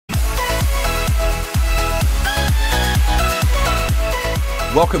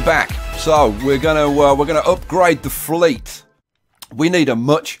Welcome back. So we're gonna upgrade the fleet. We need a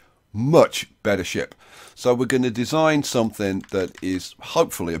much better ship. So we're going to design something that is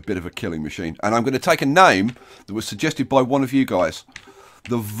hopefully a bit of a killing machine. And I'm going to take a name that was suggested by one of you guys,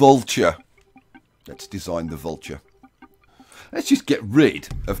 the Vulture. Let's design the Vulture. Let's just get rid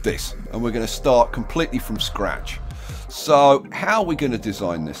of this, and we're going to start completely from scratch. So how are we going to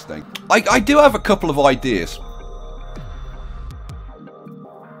design this thing? I do have a couple of ideas.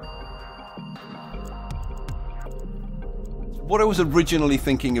 What I was originally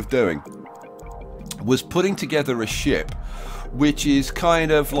thinking of doing was putting together a ship which is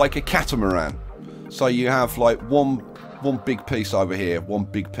kind of like a catamaran. So you have like one big piece over here, one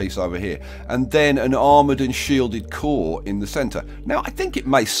big piece over here, and then an armoured and shielded core in the centre. Now I think it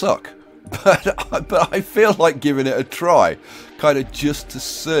may suck, but I feel like giving it a try, kind of just to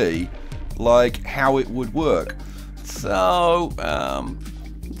see like how it would work. So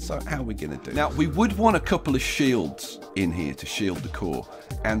how are we going to do? Now we would want a couple of shields in here to shield the core,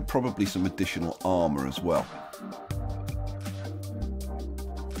 and probably some additional armour as well.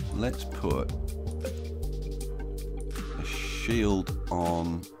 Let's put a shield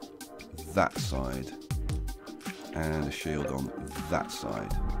on that side and a shield on that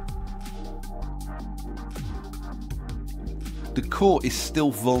side. The core is still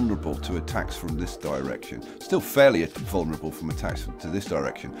vulnerable to attacks from this direction. Still fairly vulnerable from attacks to this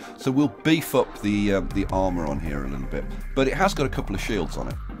direction. So we'll beef up the armour on here a little bit. But it has got a couple of shields on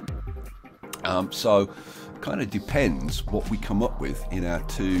it. So kind of depends what we come up with in our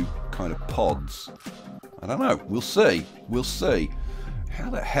two kind of pods. I don't know. We'll see. We'll see. How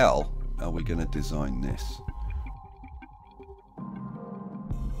the hell are we going to design this?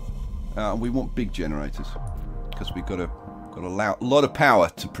 We want big generators because we've got a lot of power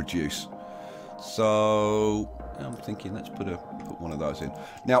to produce. So I'm thinking let's put one of those in.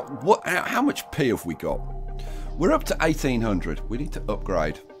 Now how much P have we got? We're up to 1800. We need to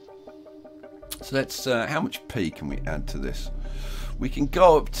upgrade. So let's how much P can we add to this? We can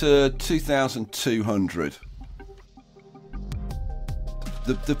go up to 2200.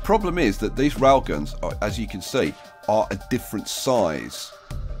 The problem is that these railguns are, as you can see, are a different size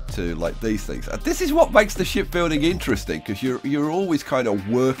to like these things. This is what makes the shipbuilding interesting, because you're always kind of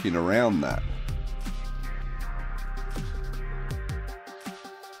working around that.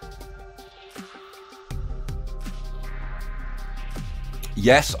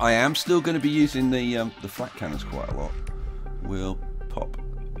 Yes, I am still going to be using the flat cannons quite a lot. We'll pop.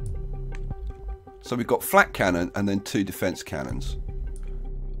 So we've got flat cannon and then 2 defense cannons.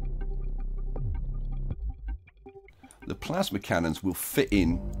 The plasma cannons will fit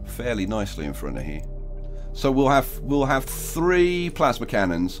in fairly nicely in front of here. So we'll have 3 plasma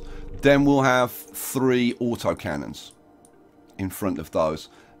cannons, then we'll have 3 auto cannons in front of those.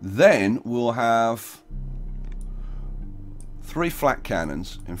 Then we'll have 3 flat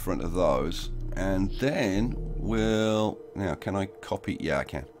cannons in front of those, and then we'll... Now, can I copy? Yeah, I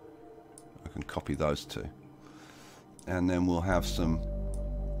can. I can copy those 2. And then we'll have some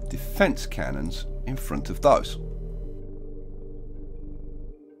defense cannons in front of those.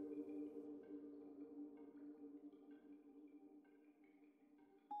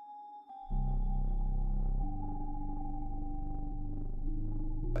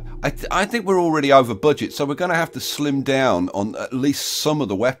 I think we're already over budget, so we're going to have to slim down on at least some of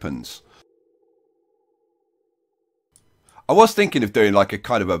the weapons. I was thinking of doing like a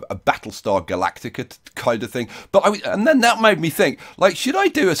kind of a Battlestar Galactica kind of thing, but and then that made me think, like, should I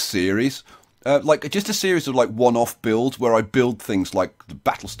do a series, like just a series of like one-off builds where I build things like the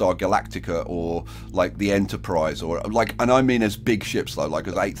Battlestar Galactica or like the Enterprise, or like, and I mean as big ships though, like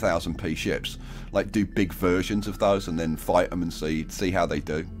as 8000p ships, like do big versions of those and then fight them and see how they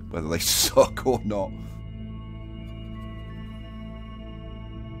do, whether they suck or not.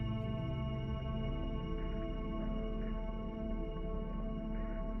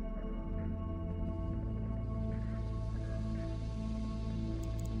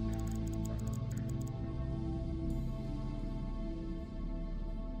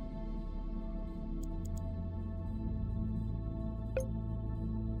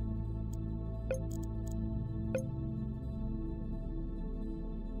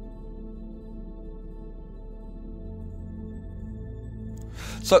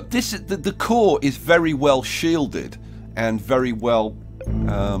 So this the core is very well shielded and very well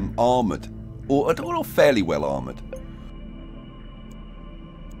armoured, or fairly well armoured.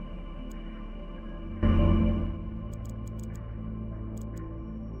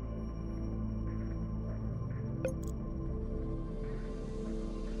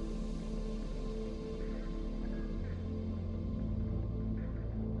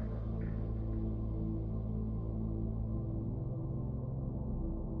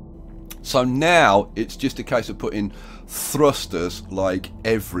 So now it's just a case of putting thrusters like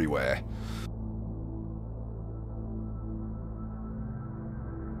everywhere.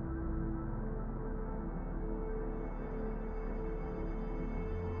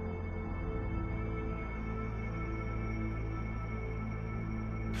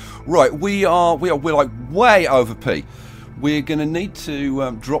 Right, we're like way over P. We're going to need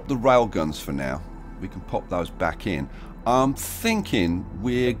to drop the railguns for now. We can pop those back in. I'm thinking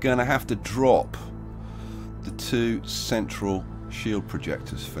we're going to have to drop the 2 central shield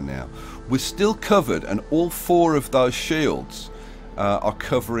projectors for now. We're still covered, and all 4 of those shields are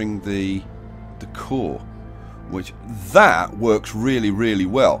covering the core, which that works really, really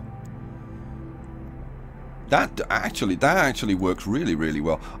well. That actually works really, really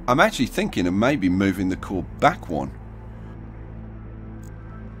well. I'm actually thinking of maybe moving the core back 1.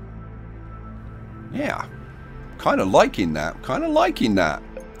 Yeah, kind of liking that. Kind of liking that.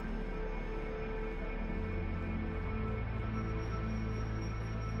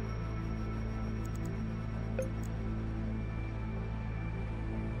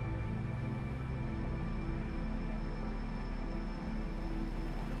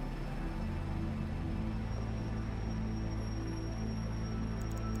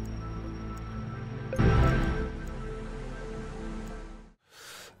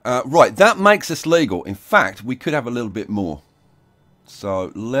 Right, that makes us legal. In fact, we could have a little bit more.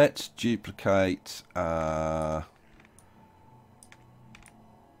 So let's duplicate. Would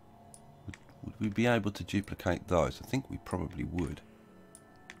we be able to duplicate those? I think we probably would.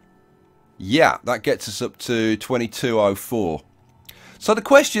 Yeah, that gets us up to 2204. So the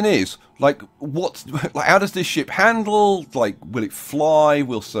question is, like, how does this ship handle? Like, will it fly?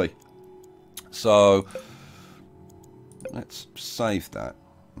 We'll see. So let's save that.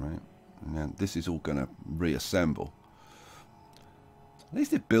 Right, now this is all going to reassemble. At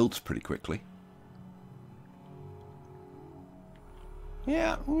least it builds pretty quickly.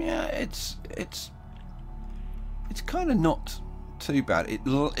 Yeah, it's kind of not too bad.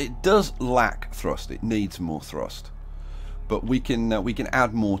 It does lack thrust. It needs more thrust, but we can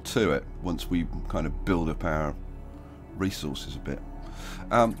add more to it once we kind of build up our resources a bit.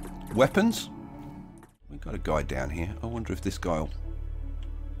 Weapons. We've got a guy down here. I wonder if this guy will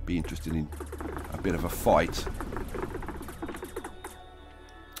be interested in a bit of a fight.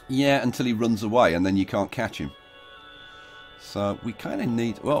 Yeah, until he runs away and then you can't catch him. So we kind of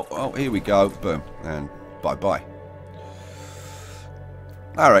need... Well, oh, here we go. Boom. And bye-bye.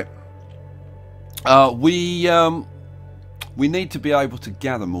 Alright. We need to be able to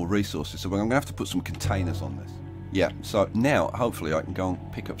gather more resources. So I'm going to have to put some containers on this. Yeah, so now hopefully I can go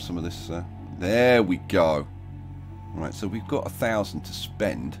and pick up some of this... there we go. Right, so we've got 1,000 to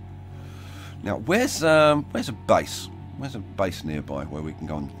spend. Now, where's a base? Where's a base nearby where we can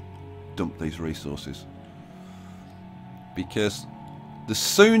go and dump these resources? Because the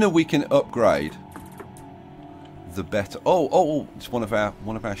sooner we can upgrade, the better. Oh, it's one of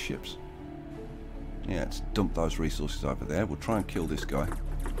our ships. Yeah, let's dump those resources over there. We'll try and kill this guy.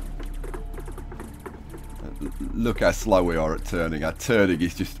 Look how slow we are at turning. Our turning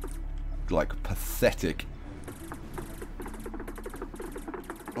is just like pathetic.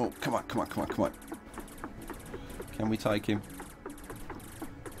 Oh, come on. Can we take him?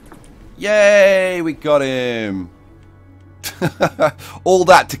 Yay, we got him. All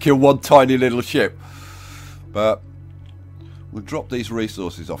that to kill one tiny little ship. But we'll drop these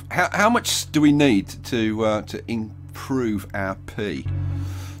resources off. How much do we need to improve our P?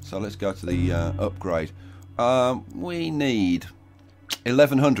 So let's go to the upgrade. We need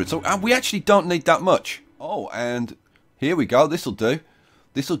 1100. So we actually don't need that much. Oh, and here we go. This'll do.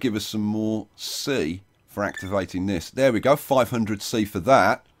 This will give us some more C for activating this. There we go, 500 C for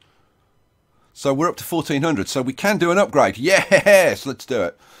that. So we're up to 1400, so we can do an upgrade. Yes, let's do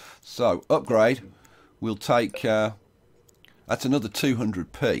it. So, upgrade, we'll take, that's another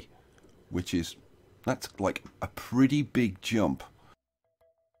 200p, that's like a pretty big jump.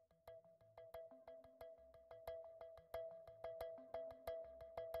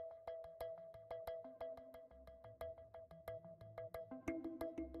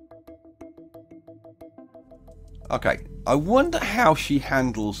 Okay, I wonder how she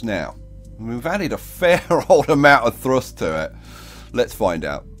handles now. We've added a fair old amount of thrust to it. Let's find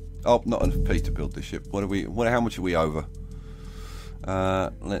out. Oh, not enough P to build this ship. How much are we over?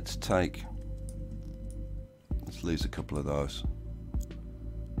 Let's lose a couple of those.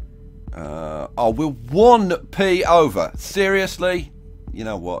 Oh, we're 1p over. Seriously? You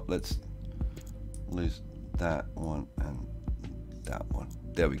know what? Let's lose that one and that one.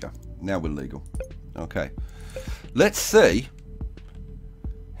 There we go. Now we're legal. Okay. Let's see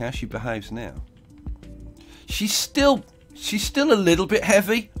how she behaves now. She's still a little bit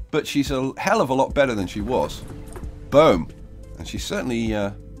heavy, but she's a hell of a lot better than she was. Boom. And she's certainly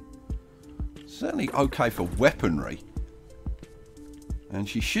okay for weaponry. And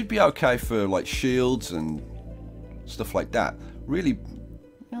she should be okay for like shields and stuff like that. Really,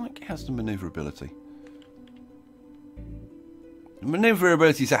 like, how's the maneuverability? The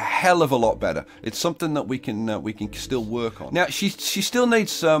maneuverability is a hell of a lot better. It's something that we can still work on. Now she still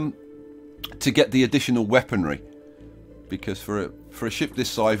needs to get the additional weaponry, because for a ship this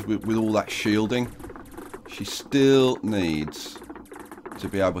size with all that shielding, she still needs to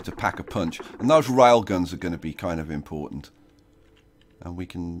be able to pack a punch, and those railguns are going to be kind of important. And we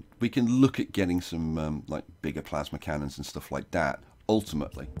can look at getting some like bigger plasma cannons and stuff like that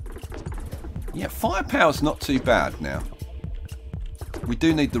ultimately. Yeah, firepower's not too bad now. We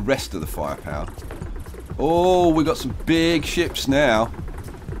do need the rest of the firepower. Oh, we got some big ships now.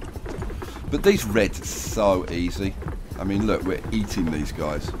 But these reds are so easy. I mean, look, we're eating these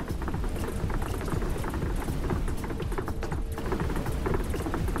guys.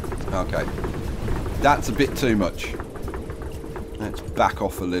 Okay, that's a bit too much. Let's back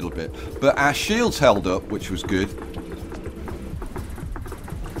off a little bit. But our shields held up, which was good.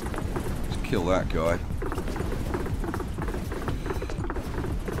 Let's kill that guy.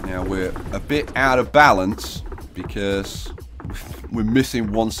 Now we're a bit out of balance because we're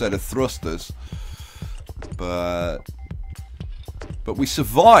missing one set of thrusters. But we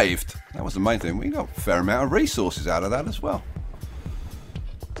survived. That was the main thing. We got a fair amount of resources out of that as well.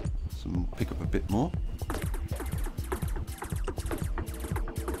 So we'll pick up a bit more.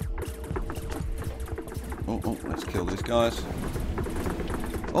 Oh, let's kill these guys.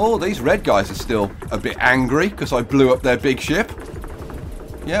 Oh, these red guys are still a bit angry because I blew up their big ship.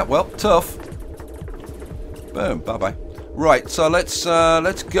 Yeah, well, tough. Boom, bye-bye. Right, so let's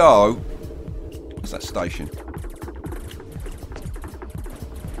go. What's that station?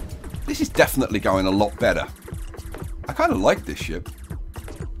 This is definitely going a lot better. I kind of like this ship.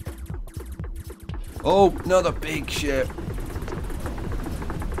 Oh, another big ship.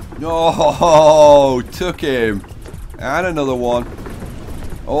 Oh, took him. And another one.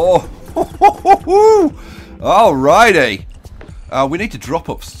 Oh, alrighty. We need to drop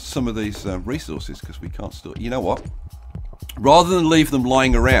up some of these resources because we can't store. You know what? Rather than leave them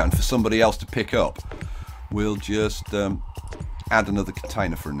lying around for somebody else to pick up, we'll just add another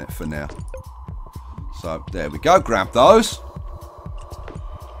container for now. So there we go. Grab those.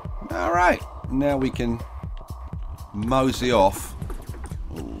 Alright. Now we can mosey off.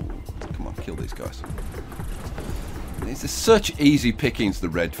 Come on, kill these guys. These are such easy pickings, the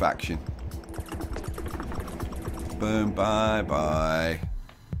red faction. Boom, bye bye.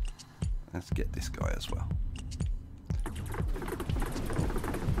 Let's get this guy as well.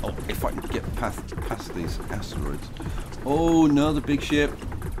 Oh, if I can get past these asteroids. Oh, another big ship.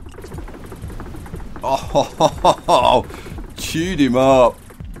 Oh, chewed him up.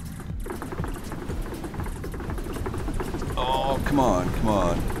 Oh, come on, come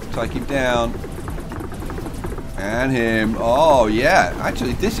on. Take him down. And him. Oh, yeah.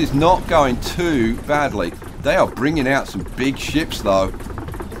 Actually, this is not going too badly. They are bringing out some big ships, though.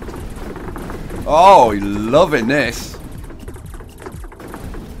 Oh, loving this.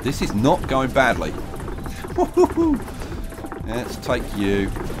 This is not going badly. Let's take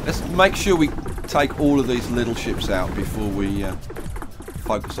you. Let's make sure we take all of these little ships out before we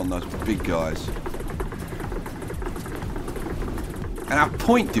focus on those big guys. And our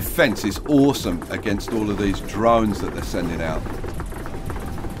point defense is awesome against all of these drones that they're sending out.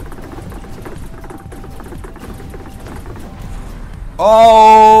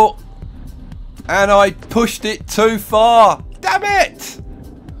 Oh! And I pushed it too far. Damn it!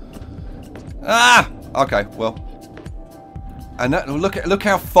 Ah! Okay, well. And that, look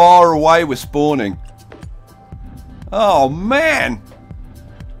how far away we're spawning. Oh, man!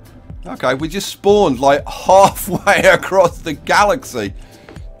 Okay, we just spawned like halfway across the galaxy.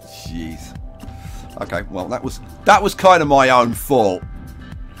 Jeez. Okay, well that was kind of my own fault.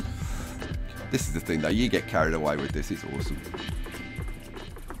 This is the thing though, you get carried away with this, it's awesome.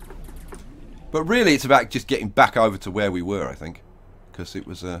 But really it's about just getting back over to where we were, I think. Because it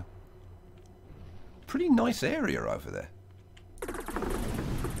was a pretty nice area over there.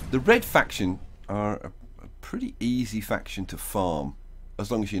 The red faction are a pretty easy faction to farm. As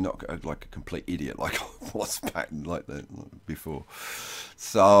long as you're not like a complete idiot like I was back like before.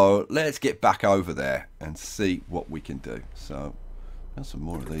 So let's get back over there and see what we can do. So there's some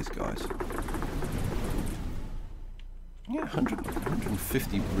more of these guys. Yeah,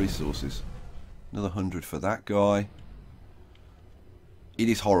 150 resources. Another 100 for that guy. It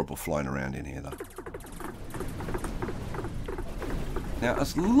is horrible flying around in here, though. Now,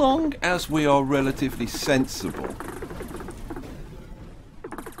 as long as we are relatively sensible,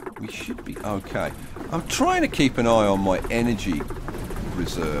 we should be okay. I'm trying to keep an eye on my energy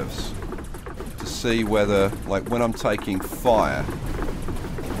reserves to see whether, like, when I'm taking fire...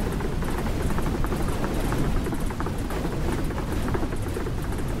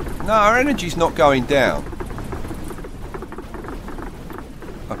 No, our energy's not going down.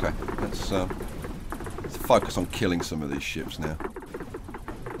 Okay, let's focus on killing some of these ships now.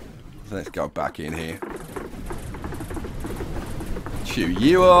 So let's go back in here. Chew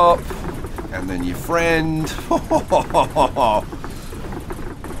you up, and then your friend.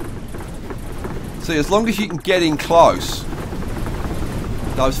 See, as long as you can get in close,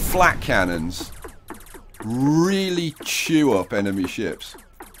 those flat cannons really chew up enemy ships.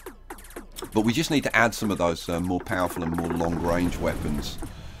 But we just need to add some of those more powerful and more long-range weapons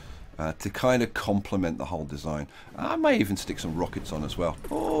to kind of complement the whole design. I may even stick some rockets on as well.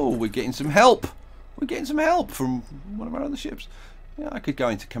 Oh, we're getting some help. We're getting some help from one of our other ships. Yeah, I could go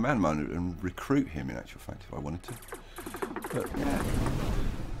into command mode and recruit him, in actual fact, if I wanted to. But yeah,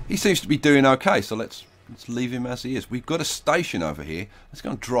 he seems to be doing okay, so let's leave him as he is. We've got a station over here. Let's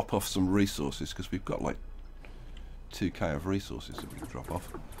go and drop off some resources, because we've got like 2k of resources that we can drop off.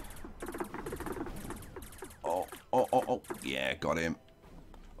 Oh, yeah, got him.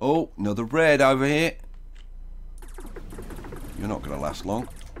 Oh, another red over here. You're not going to last long.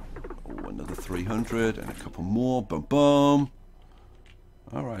 Oh, another 300 and a couple more. Boom, boom.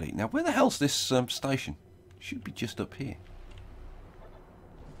 Alrighty. Now, where the hell's this station? Should be just up here.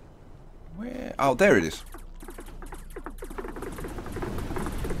 Where? Oh, there it is.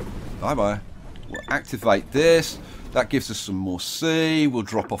 Bye-bye. We'll activate this. That gives us some more C. We'll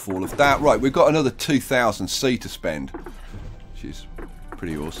drop off all of that. Right, we've got another 2,000 C to spend, which is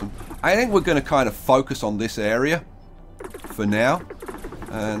pretty awesome. I think we're going to kind of focus on this area for now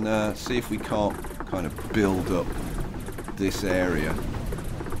and see if we can't kind of build up this area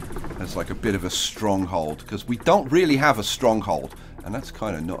as like a bit of a stronghold, because we don't really have a stronghold, and that's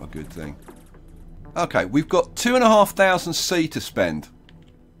kind of not a good thing. Okay, we've got 2,500 C to spend.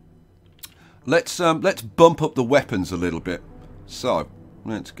 Let's bump up the weapons a little bit. So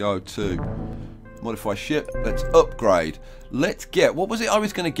let's go to modify ship. Let's upgrade. Let's get, what was it I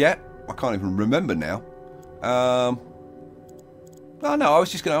was going to get? I can't even remember now. Oh no, I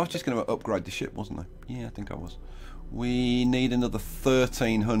was just going to upgrade the ship, wasn't I? Yeah, I think I was. We need another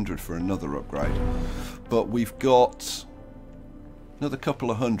 1,300 for another upgrade, but we've got another couple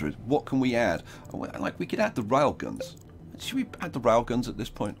of hundred. What can we add? Like, we could add the railguns. Should we add the railguns at this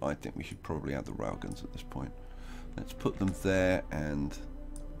point? I think we should probably add the railguns at this point. Let's put them there and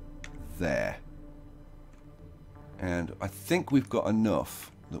there. And I think we've got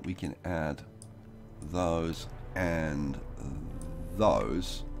enough that we can add those and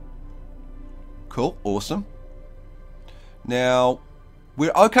those. Cool, awesome. Now, we're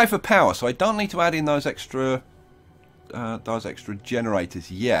okay for power, so I don't need to add in those extra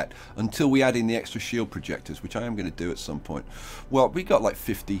generators yet, until we add in the extra shield projectors, which I am going to do at some point. Well, we got like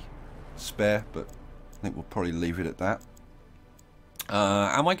 50 spare, but I think we'll probably leave it at that.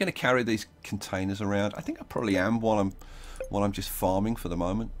 Am I going to carry these containers around? I think I probably am while I'm just farming for the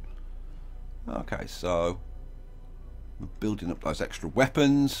moment. Okay, so we're building up those extra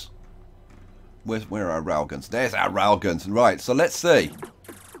weapons. Where are our railguns? There's our railguns. Right, so let's see.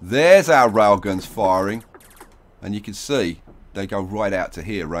 There's our railguns firing. And you can see they go right out to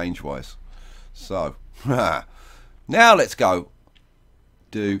here range-wise. So, now let's go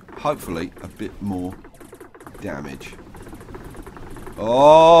do, hopefully, a bit more damage.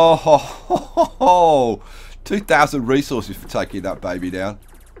 Oh, ho, ho, ho, ho. 2,000 resources for taking that baby down.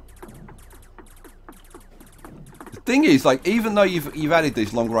 The thing is, like, even though you've added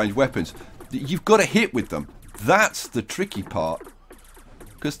these long-range weapons, you've got to hit with them. That's the tricky part,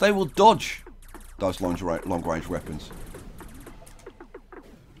 because they will dodge those long-range weapons.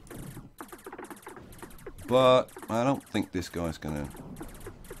 But I don't think this guy's gonna...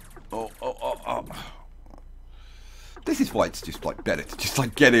 Oh. This is why it's just like better to just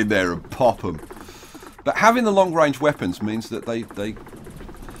like get in there and pop them. But having the long-range weapons means that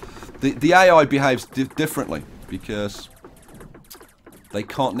the AI behaves differently, because they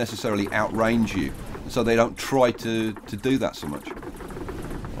can't necessarily outrange you, so they don't try to do that so much.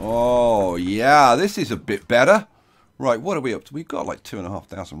 Oh, yeah, this is a bit better. Right, what are we up to? We've got like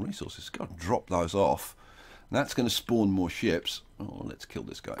 2,500 resources. Got to drop those off. And that's going to spawn more ships. Oh, let's kill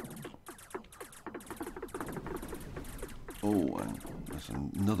this guy. Oh, and there's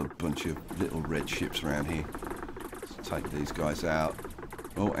another bunch of little red ships around here. Let's take these guys out.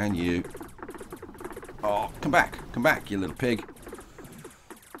 Oh, and you. Oh, come back, you little pig.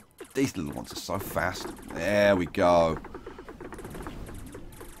 These little ones are so fast. There we go.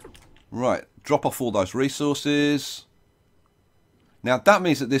 Right, drop off all those resources. Now, that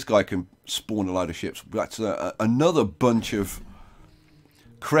means that this guy can spawn a load of ships. That's another bunch of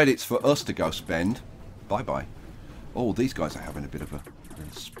credits for us to go spend. Bye-bye. Oh, these guys are having a bit of a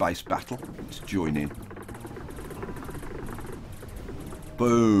space battle. Let's join in.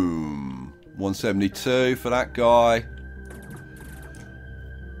 Boom. 172 for that guy.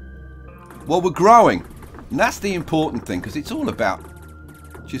 Well, we're growing. And that's the important thing, because it's all about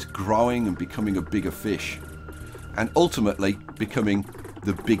just growing and becoming a bigger fish. And ultimately becoming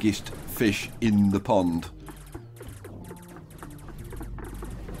the biggest fish in the pond.